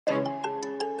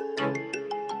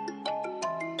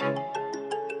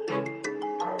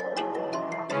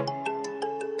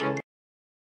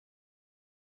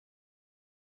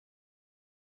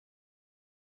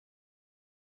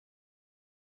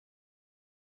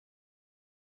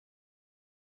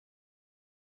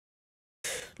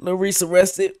Lil Reese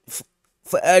arrested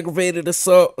for aggravated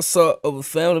assault of a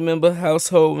family member,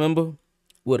 household member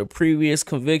with a previous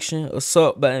conviction,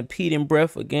 assault by impeding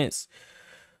breath against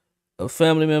a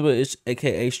family member,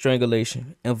 aka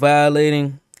strangulation, and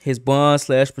violating his bond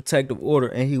slash protective order,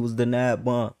 and he was denied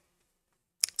bond.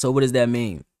 So what does that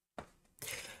mean?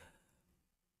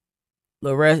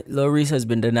 Lil Reese has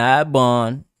been denied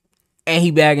bond, and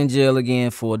he back in jail again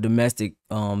for a domestic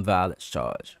violence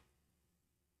charge.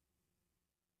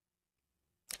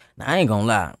 Now I ain't gonna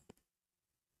lie,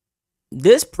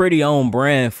 this pretty on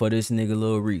brand for this nigga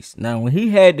Lil Reese. Now when he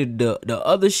had the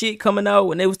other shit coming out,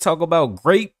 when they was talking about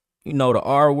grape, you know, the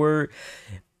R word,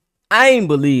 I ain't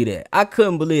believe that. I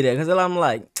couldn't believe that, because I'm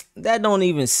like, that don't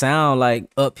even sound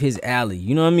like up his alley.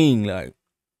 You know what I mean? Like,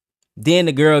 then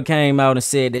the girl came out and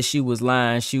said that she was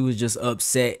lying. She was just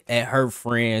upset at her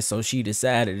friend, so she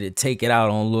decided to take it out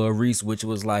on Lil Reese, which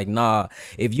was like, nah,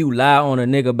 if you lie on a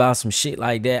nigga about some shit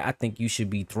like that, I think you should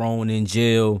be thrown in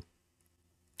jail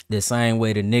the same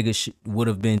way the nigga would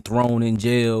have been thrown in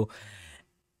jail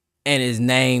and his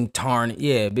name tarnished.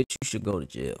 Yeah, bitch, you should go to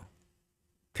jail.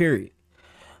 Period.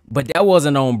 But that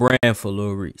wasn't on brand for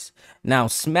Lil Reese. Now,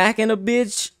 smacking a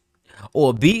bitch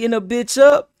or beating a bitch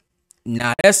up,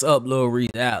 nah, that's up Lil Reese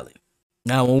alley.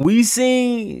 Now, when we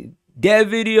seen that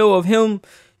video of him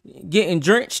getting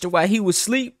drenched while he was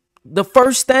asleep, the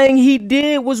first thing he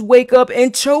did was wake up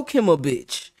and choke him a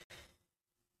bitch.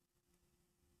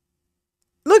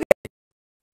 Look at it.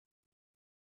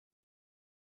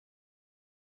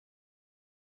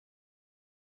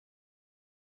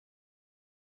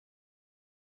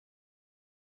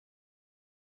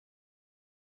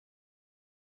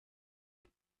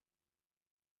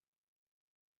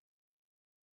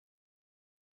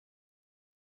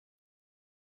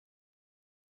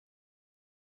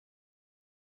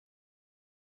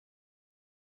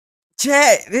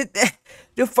 Chat,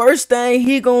 the first thing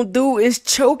he gonna do is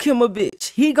choke him a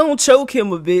bitch. He gonna choke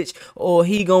him a bitch, or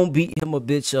he gonna beat him a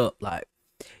bitch up. Like,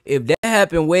 if that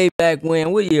happened way back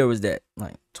when, what year was that?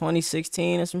 Like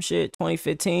 2016 or some shit,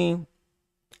 2015.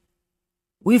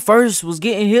 We first was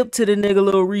getting hip to the nigga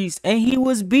Lil Reese, and he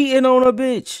was beating on a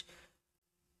bitch.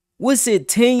 What's it,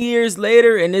 10 years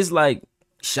later, and it's like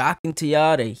shocking to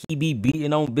y'all that he be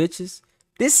beating on bitches?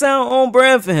 This sound on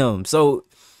brand for him. So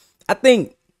I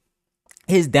think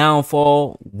his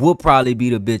downfall will probably be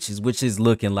the bitches, which is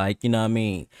looking like, you know what I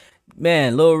mean?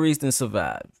 Man, Lil Reese done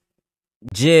survived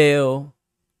jail,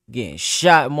 getting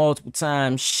shot multiple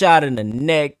times, shot in the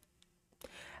neck,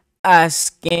 eye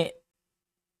skint,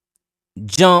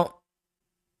 jump,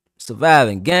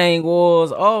 surviving gang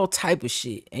wars, all type of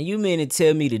shit. And you mean to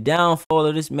tell me the downfall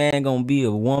of this man gonna be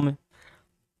a woman?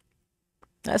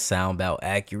 That sound about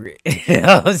accurate. You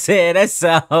know what I'm saying? That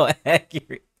sound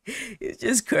accurate. It's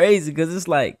just crazy, because it's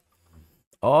like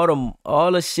all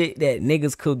the shit that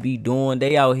niggas could be doing,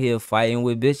 they out here fighting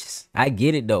with bitches. I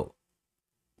get it though.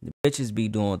 The bitches be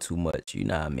doing too much, you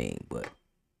know what I mean? But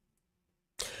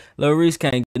Lil Reese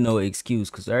can't get no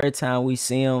excuse, because every time we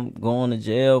see him going to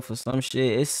jail for some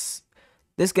shit, it's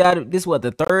this what,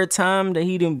 the third time that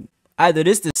he didn't, either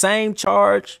this the same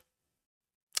charge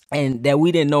and that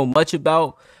we didn't know much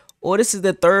about, or this is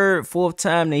the third, fourth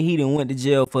time that he done went to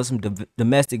jail for some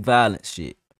domestic violence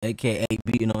shit, aka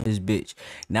beating on his bitch.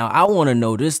 Now I want to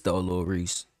know this though, Lil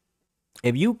Reese.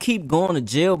 If you keep going to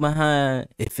jail behind,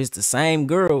 if it's the same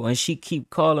girl and she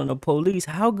keep calling the police,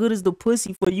 how good is the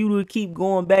pussy for you to keep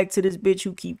going back to this bitch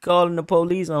who keep calling the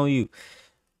police on you?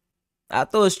 I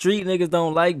thought street niggas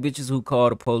don't like bitches who call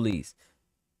the police.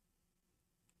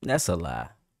 That's a lie.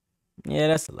 Yeah,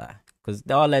 that's a lie. Because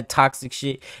all that toxic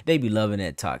shit, they be loving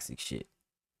that toxic shit.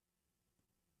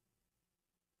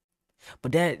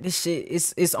 But this shit,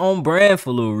 it's on brand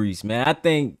for Lil Reese, man. I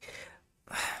think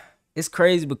it's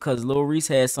crazy because Lil Reese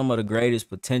has some of the greatest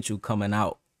potential coming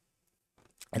out.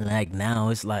 And like now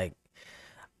it's like,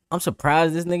 I'm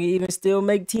surprised this nigga even still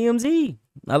make TMZ.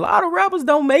 A lot of rappers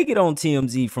don't make it on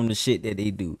TMZ from the shit that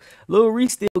they do. Lil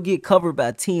Reese still get covered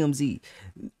by TMZ.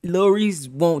 Lil Reese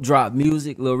won't drop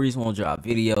music. Lil Reese won't drop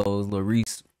videos. Lil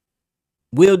Reese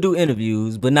will do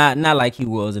interviews, but not like he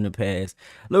was in the past.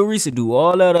 Lil Reese will do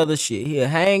all that other shit. He'll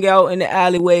hang out in the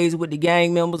alleyways with the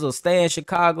gang members, or stay in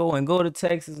Chicago and go to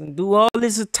Texas and do all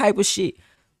this type of shit.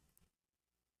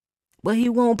 But he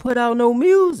won't put out no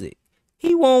music.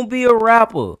 He won't be a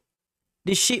rapper.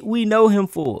 The shit we know him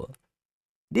for.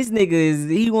 This nigga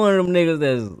he one of them niggas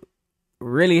that's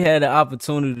really had the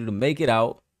opportunity to make it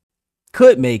out,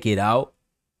 could make it out,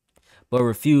 but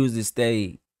refused to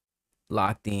stay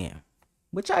locked in.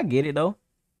 Which I get it though.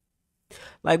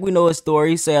 Like, we know his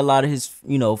story. He say a lot of his,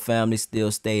 family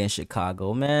still stay in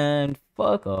Chicago. Man, fuck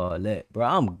Fuck all that, bro.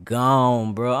 I'm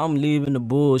gone, bro. I'm leaving the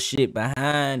bullshit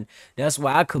behind. That's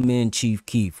why I commend Chief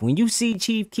Keef. When you see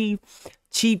Chief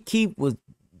Keef was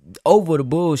over the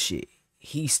bullshit.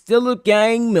 He's still a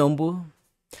gang member,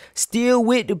 still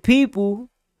with the people,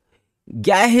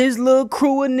 got his little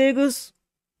crew of niggas,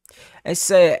 and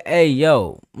said, hey,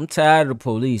 yo, I'm tired of the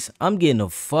police. I'm getting the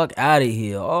fuck out of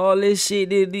here. All this shit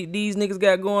that these niggas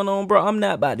got going on, bro, I'm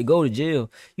not about to go to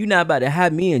jail. You not about to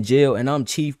have me in jail, and I'm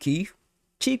Chief Keef.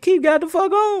 Chief Keef got the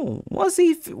fuck on. Once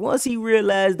he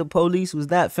realized the police was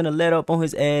not finna let up on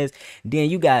his ass,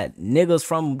 then you got niggas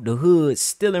from the hood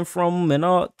stealing from him and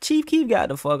all. Chief Keef got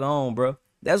the fuck on, bro.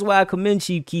 That's why I commend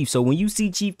Chief Keef. So when you see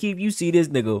Chief Keef, you see this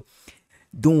nigga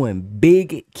doing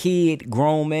big kid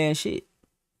grown man shit,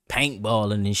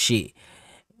 paintballing and shit,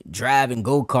 driving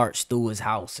go-karts through his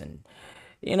house, and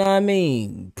you know what I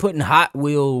mean, putting Hot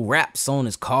Wheel wraps on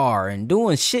his car and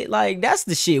doing shit like that's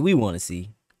the shit we want to see.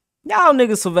 Y'all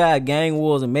niggas survived gang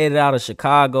wars and made it out of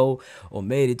Chicago or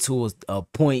made it to a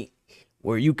point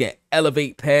where you can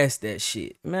elevate past that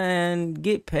shit. Man,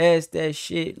 get past that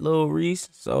shit, Lil Reese.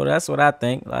 So that's what I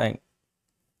think. Like,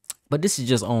 but this is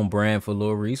just on brand for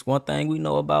Lil Reese. One thing we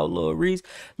know about Lil Reese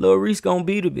gonna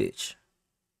be the bitch.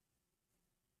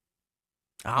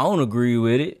 I don't agree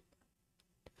with it,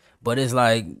 but it's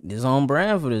like, it's on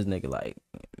brand for this nigga. Like,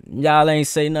 y'all ain't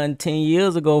say nothing 10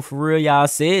 years ago for real. Y'all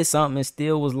said something and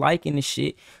still was liking the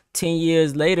shit. 10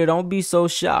 years later, don't be so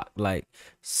shocked. Like,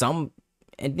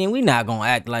 and then we not gonna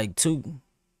act like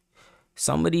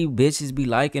some of these bitches be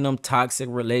liking them toxic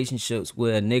relationships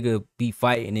where a nigga be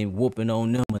fighting and whooping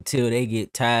on them until they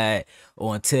get tired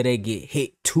or until they get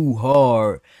hit too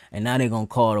hard, and now they gonna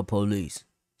call the police.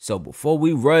 So before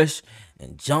we rush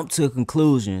and jump to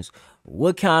conclusions,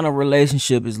 what kind of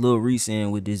relationship is Lil Reese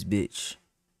in with this bitch?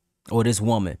 Or this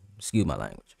woman? Excuse my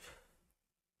language.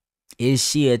 Is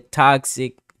she a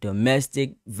toxic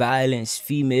domestic violence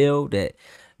female that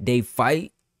they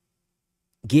fight,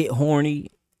 get horny,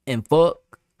 and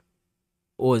fuck?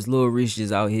 Or is Lil Reese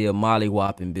just out here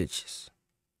molly-whopping bitches?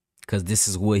 Because this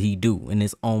is what he do, and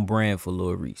it's on brand for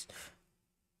Lil Reese.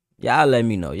 Y'all let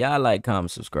me know. Y'all like,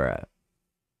 comment, subscribe.